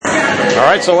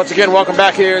All right, so once again, welcome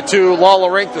back here to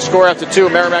Lawler Rink. The score after 2,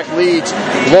 Merrimack leads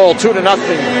Lowell 2-0.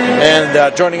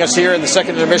 And joining us here in the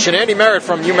second intermission, Andy Merritt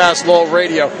from UMass Lowell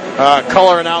Radio,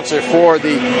 color announcer for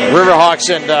the Riverhawks.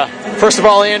 And first of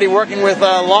all, Andy, working with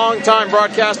longtime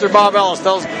broadcaster Bob Ellis.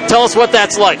 Tell us what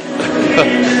that's like.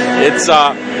 It's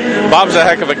Bob's a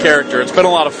heck of a character. It's been a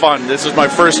lot of fun. This is my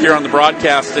first year on the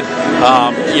broadcast, and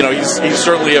he's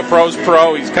certainly a pro's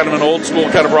pro. He's kind of an old school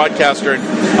kind of broadcaster, and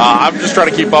I'm just trying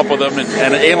to keep up with him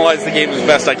and analyze the game as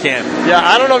best I can. Yeah,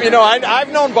 I don't know if you know,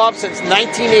 I've known Bob since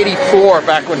 1984,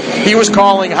 back when he was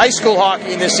calling high school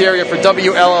hockey in this area for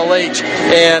WLLH,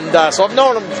 and so I've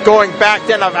known him going back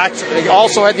then. I've actually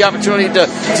also had the opportunity to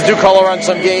do color on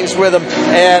some games with him,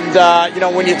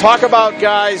 and when you talk about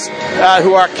guys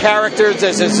who are characters,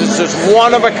 there's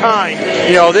one of a kind.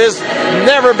 There's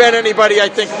never been anybody, I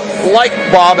think, like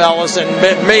Bob Ellis, and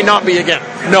may not be again.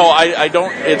 No, I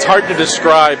don't. It's hard to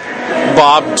describe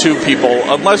Bob to people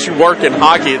unless you work in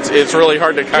hockey. It's really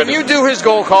hard to kind of. Can you do his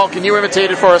goal call? Can you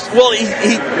imitate it for us? Well,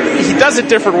 he does it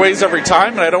different ways every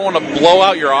time, and I don't want to blow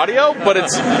out your audio, but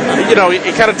it's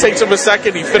it kind of takes him a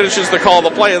second. He finishes the call of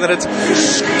the play, and then it's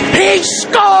he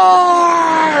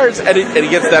scores, and he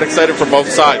gets that excited from both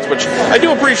sides, which I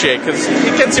do appreciate because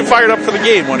it gets you fired up for the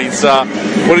game when he's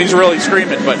really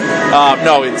screaming. But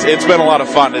no, it's been a lot of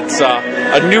fun. It's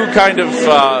a new kind of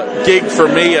gig for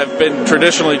me. I've been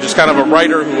traditionally just kind of a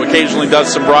writer who occasionally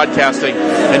does some broadcasting,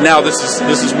 and now this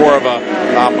is more of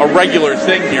a regular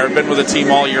thing here. I've been with the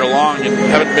team all year long and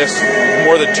haven't missed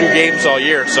more than 2 games all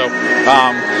year, so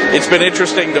it's been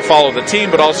interesting to follow the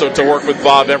team, but also to work with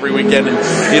Bob every weekend, and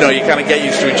you kind of get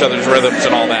used to each other's rhythms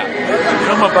and all that.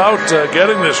 Come about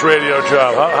getting this radio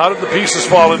job. How did the pieces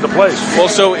fall into place? Well,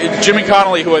 so Jimmy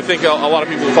Connolly, who I think a lot of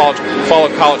people who follow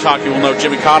college hockey will know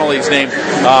Jimmy Connolly's name,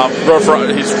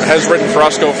 has written for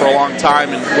USCO for a long time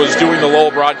and was doing the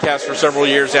Lowell broadcast for several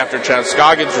years after Chad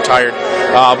Scoggins retired.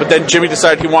 But then Jimmy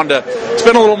decided he wanted to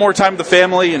spend a little more time with the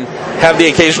family and have the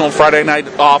occasional Friday night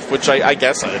off, which I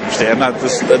guess I understand.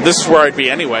 This is where I'd be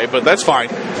anyway, but that's fine.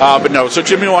 But no, so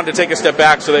Jimmy wanted to take a step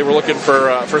back, so they were looking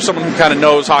for someone who kind of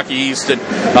knows Hockey East and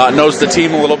knows the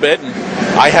team a little bit. And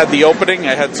I had the opening.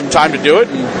 I had some time to do it,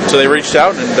 and so they reached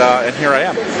out, and here I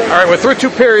am. All right, we're through 2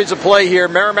 periods of play here.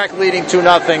 Merrimack leading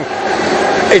 2-0.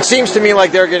 It seems to me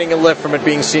like they're getting a lift from it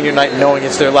being senior night and knowing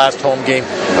it's their last home game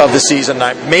of the season.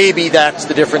 Maybe that's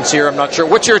the difference here. I'm not sure.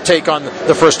 What's your take on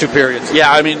the first 2 periods?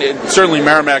 Yeah, I mean, certainly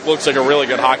Merrimack looks like a really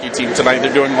good hockey team tonight.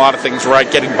 They're doing a lot of things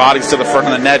right, getting bodies to the front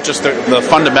of the net, just the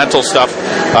fundamental stuff.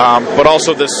 But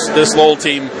also this Lowell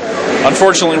team,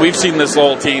 unfortunately, we've seen this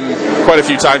Lowell team quite a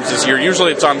few times this year.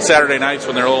 Usually it's on Saturday nights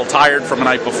when they're a little tired from a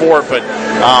night before, but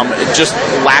just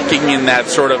lacking in that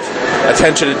sort of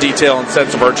attention to detail and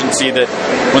sense of urgency that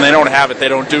when they don't have it, they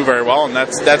don't do very well, and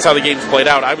that's how the game's played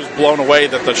out. I was blown away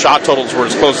that the shot totals were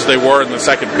as close as they were in the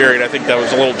second period. I think that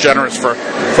was a little generous for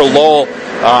Lowell.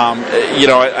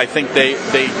 I think they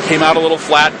came out a little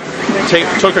flat,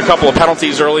 took a couple of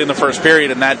penalties early in the first period,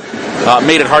 and that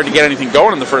made it hard to get anything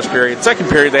going in the first period. Second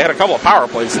period, they had a couple of power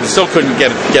plays, and they still couldn't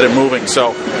get it moving.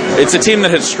 So it's a team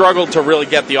that has struggled to really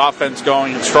get the offense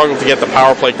going and struggled to get the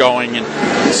power play going, and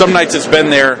some nights it's been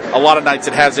there, a lot of nights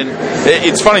it hasn't.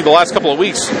 It's funny, the last couple of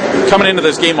weeks, coming into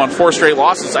this game on 4 straight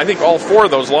losses, I think all 4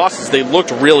 of those losses, they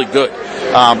looked really good.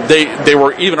 They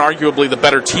were even arguably the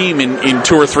better team in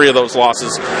 2 or 3 of those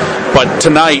losses. But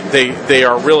tonight, they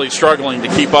are really struggling to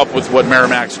keep up with what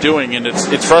Merrimack's doing, and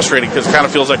it's frustrating because it kind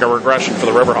of feels like a regression for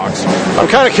the Riverhawks. I'm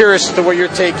kind of curious as to what your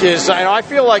take is. I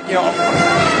feel like,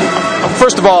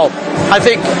 first of all, I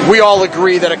think we all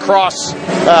agree that across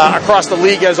the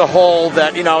league as a whole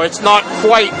that, it's not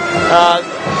quite,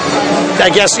 I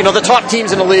guess, the top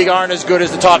teams in the league aren't as good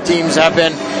as the top teams have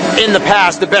been in the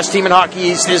past. The best team in Hockey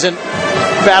East isn't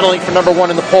battling for number 1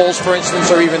 in the polls, for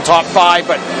instance, or even top 5,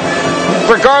 but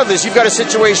regardless, you've got a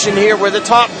situation here where the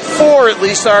top 4 at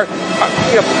least are,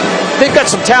 they've got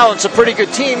some talent, some pretty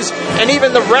good teams, and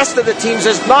even the rest of the teams,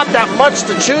 there's not that much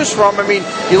to choose from. I mean,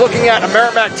 you're looking at a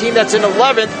Merrimack team that's in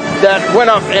 11th that went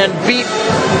up and beat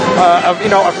a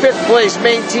 5th place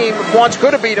Maine team. Once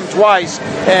could have beat them twice,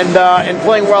 and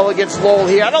playing well against Lowell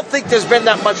here. I don't think there's been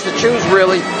that much to choose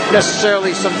really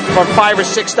necessarily. From 5 or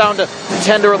 6 down to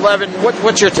 10 or 11.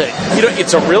 What's your take?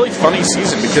 It's a really funny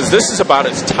season because this is about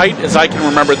as tight as I can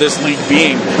remember this league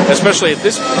being, especially at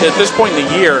this point in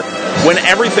the year when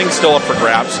everything's still up for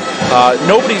grabs.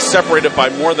 Nobody's separated by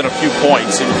more than a few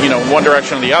points in one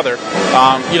direction or the other.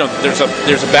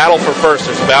 There's a battle for first,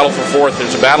 there's a battle for fourth,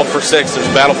 there's a battle for sixth, there's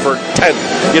a battle for 10th.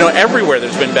 Everywhere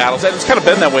there's been battles, and it's kind of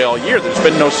been that way all year. There's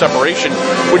been no separation,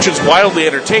 which is wildly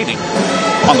entertaining.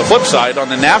 On the flip side, on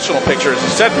the national picture, as you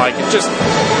said, Mike,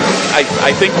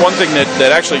 I think one thing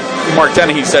that actually Mark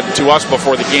Dennehy said to us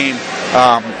before the game,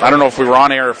 I don't know if we were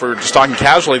on air, if we were just talking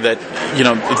casually, that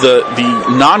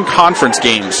the non-conference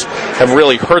games have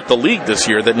really hurt the league this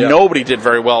year, that nobody did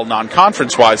very well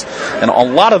non-conference wise, and a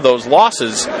lot of those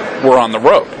losses were on the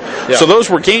road. Yeah. So those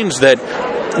were games that,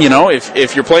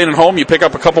 if you're playing at home, you pick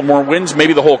up a couple more wins,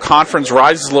 maybe the whole conference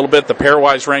rises a little bit, the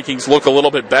pairwise rankings look a little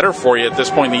bit better for you at this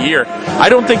point in the year. I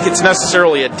don't think it's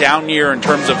necessarily a down year in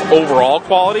terms of overall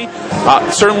quality.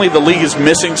 Certainly the league is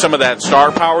missing some of that star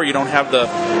power. You don't have the,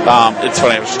 it's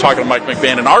funny, I was just talking to Mike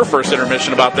McMahon in our first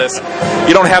intermission about this.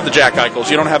 You don't have the Jack Eichels,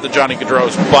 you don't have the Johnny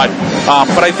Gaudreaus, but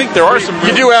I think there are some...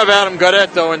 You do have Adam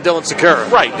Gaudette, though, and Dylan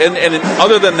Sikura. Right, and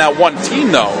other than that one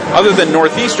team, though, other than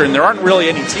Northeastern, there aren't really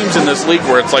any teams in this league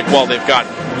where it's like, well, they've got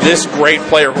this great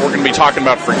player who we're going to be talking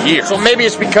about for years. So maybe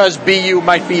it's because BU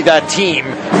might be that team,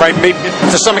 right? Maybe,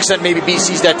 to some extent, maybe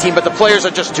BC's that team, but the players are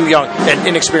just too young and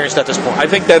inexperienced at this point. I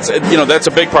think that's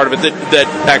a big part of it, that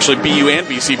actually BU and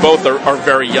BC both are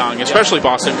very young, especially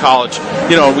Boston College.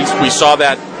 We saw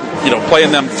that,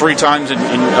 playing them 3 times in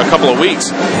a couple of weeks,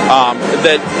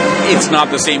 that it's not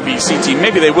the same BC team.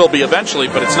 Maybe they will be eventually,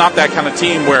 but it's not that kind of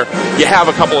team where you have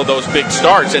a couple of those big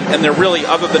stars, and they're really,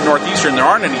 other than Northeastern, there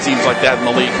aren't any teams like that in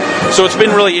the league. So it's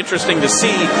been really interesting to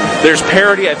see. There's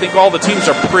parity. I think all the teams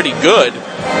are pretty good,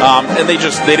 and they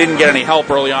didn't get any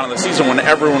help early on in the season when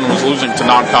everyone was losing to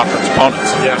non-conference opponents.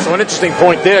 Yeah, so an interesting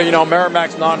point there.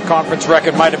 Merrimack's non-conference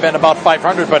record might have been about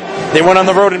 500, but they went on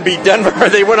the road and beat Denver.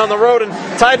 They went on the road and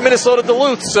tied Minnesota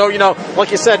Duluth. So,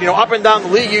 like you said, up and down the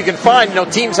league, you can find,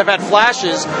 teams have had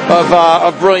flashes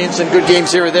of brilliance and good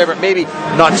games here or there, but maybe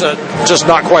just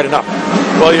not quite enough.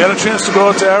 Well, you had a chance to go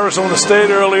out to Arizona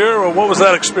State earlier, or what was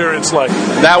that experience like?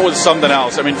 That was something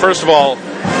else. I mean, first of all,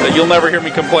 you'll never hear me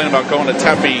complain about going to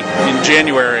Tempe in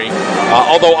January.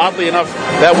 Although, oddly enough,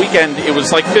 that weekend it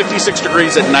was like 56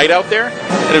 degrees at night out there,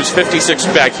 and it was 56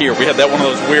 back here. We had one of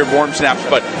those weird warm snaps,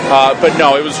 but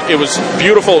no, it was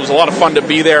beautiful. It was a lot of fun to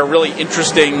be there. Really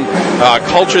interesting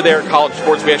culture there. College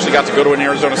sports. We actually got to go to an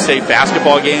Arizona State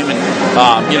basketball game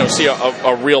and see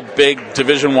a real big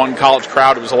Division I college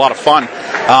crowd. It was a lot of fun.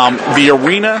 The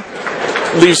arena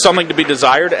leaves something to be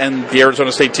desired, and the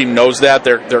Arizona State team knows that.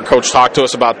 Their coach talked to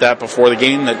us about that before the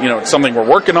game, that it's something we're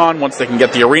working on. Once they can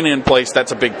get the arena in place,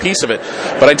 that's a big piece of it.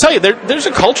 But I tell you, there's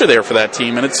a culture there for that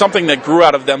team, and it's something that grew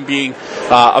out of them being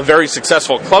a very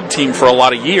successful club team for a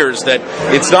lot of years. That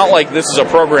it's not like this is a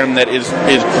program that is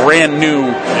brand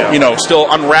new,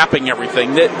 still unwrapping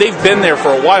everything. They've been there for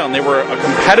a while, and they were a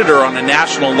competitor on a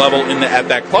national level at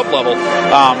that club level.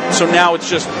 So now it's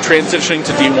just transitioning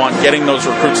to D1, getting those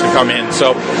recruits to come in.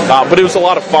 So, but it was a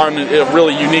lot of fun, a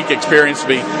really unique experience to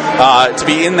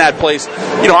be in that place.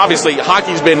 Obviously,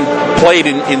 hockey's been played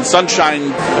in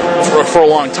sunshine for a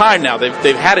long time now.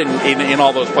 They've had it in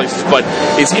all those places, but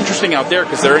it's interesting out there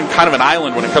because they're in kind of an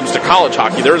island when it comes to college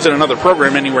hockey. There isn't another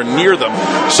program anywhere near them,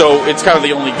 so it's kind of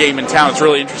the only game in town. It's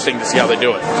really interesting to see how they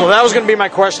do it. So that was going to be my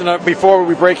question before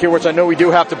we break here, which I know we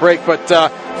do have to break, but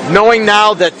knowing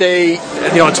now that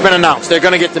it's been announced, they're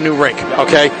going to get the new rink,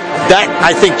 okay? That,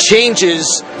 I think,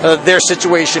 changes their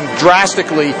situation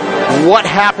drastically. What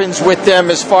happens with them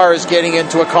as far as getting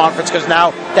into a conference? Because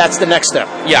now that's the next step.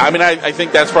 Yeah, I mean, I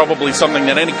think that's probably something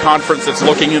that any conference that's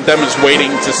looking at them is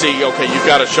waiting to see, okay, you've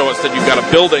got to show us that you've got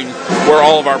a building where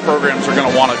all of our programs are going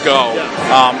to want to go.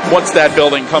 Once that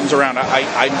building comes around,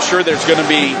 I'm sure there's going to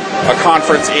be a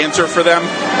conference answer for them.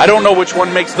 I don't know which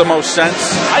one makes the most sense.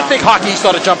 I think Hockey East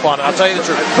ought to jump on it. I'll tell you the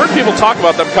truth. I've heard people talk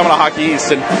about them coming to Hockey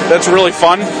East, and that's really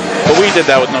fun. But we did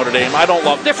that with Notre Dame. I don't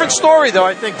love different story, though.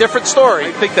 I think different story.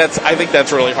 I think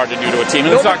that's really hard to do to a team.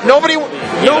 And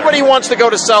nobody wants to go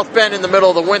to South Bend in the middle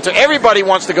of the winter. Everybody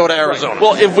wants to go to Arizona. Right.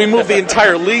 Well, if we move the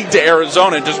entire league to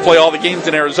Arizona and just play all the games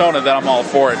in Arizona, then I'm all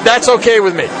for it. That's okay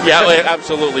with me. Yeah,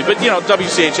 absolutely. But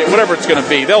WCHA, whatever it's going to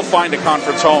be, they'll find a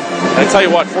conference home. And I tell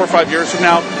you what, 4 or 5 years from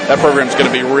now, that program's going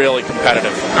to be really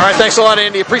competitive. All right, thanks a lot,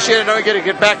 Andy. Appreciate it. I know you got to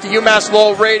get back to UMass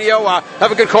Lowell Radio.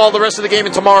 Have a good call the rest of the game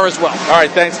and tomorrow as well. All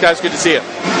right, thanks, guys. Good to see you.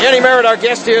 Andy Merritt, our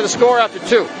guest here. The score after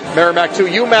 2. Merrimack 2,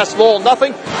 UMass Lowell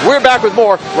nothing. We're back with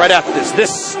more right after this.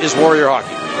 This is Warrior Hockey.